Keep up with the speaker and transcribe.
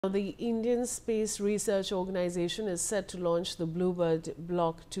The Indian Space Research Organization is set to launch the Bluebird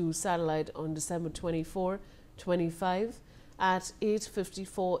Block 2 satellite on December 24, 25 at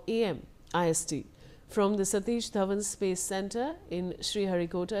 8:54 AM IST from the Satish Dhawan Space Centre in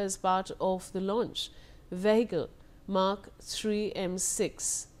Sriharikota as part of the launch vehicle Mark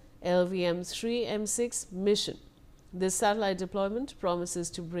 3M6 LVM-3M6 mission. This satellite deployment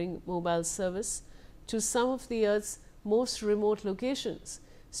promises to bring mobile service to some of the Earth's most remote locations,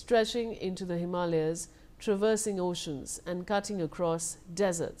 stretching into the Himalayas, traversing oceans and cutting across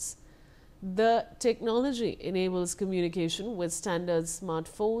deserts. The technology enables communication with standard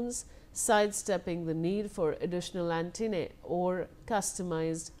smartphones, sidestepping the need for additional antennae or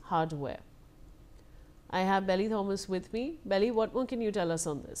customized hardware. I have Belly Thomas with me. Belly, what more can you tell us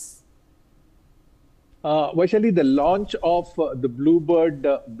on this? Vaishali, the launch of the Bluebird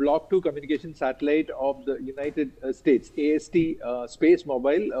Block 2 communication satellite of the United States, AST Space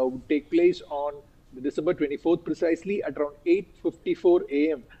Mobile, would take place on December 24th, precisely at around 8:54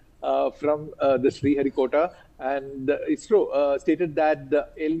 AM from the Sriharikota. And ISRO stated that the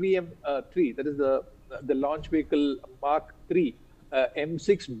LVM-3, that is the launch vehicle Mark 3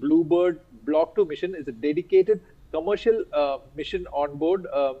 M6 Bluebird Block 2 mission, is a dedicated commercial mission on board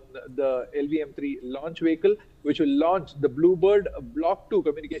the LVM-3 launch vehicle, which will launch the Bluebird Block 2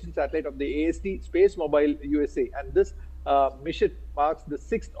 communication satellite of the AST Space Mobile USA. And this mission marks the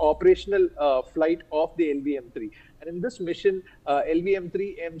 6th operational flight of the LVM-3. And in this mission,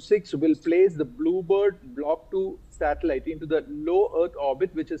 LVM-3 M6 will place the Bluebird Block 2 satellite into the low Earth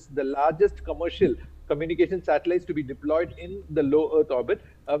orbit, which is the largest commercial communication satellites to be deployed in the low Earth orbit.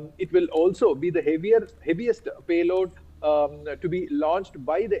 It will also be the heaviest payload to be launched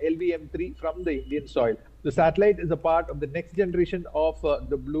by the LVM-3 from the Indian soil. The satellite is a part of the next generation of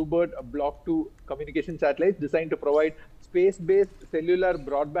the Bluebird Block 2 communication satellites designed to provide space-based cellular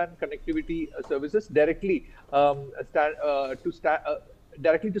broadband connectivity services directly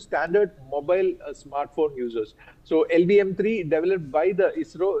to standard mobile smartphone users. So LVM-3, developed by the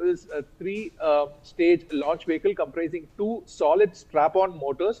ISRO, is a three-stage launch vehicle comprising two solid strap-on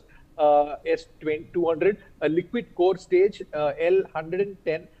motors, S200, a liquid core stage,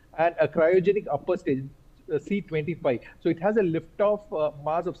 L110, and a cryogenic upper stage, C25. So it has a lift-off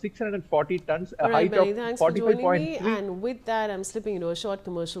mass of 640 tons, a height of 45.3. And with that, I'm slipping into a short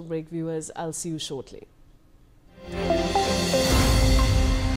commercial break. Viewers, I'll see you shortly.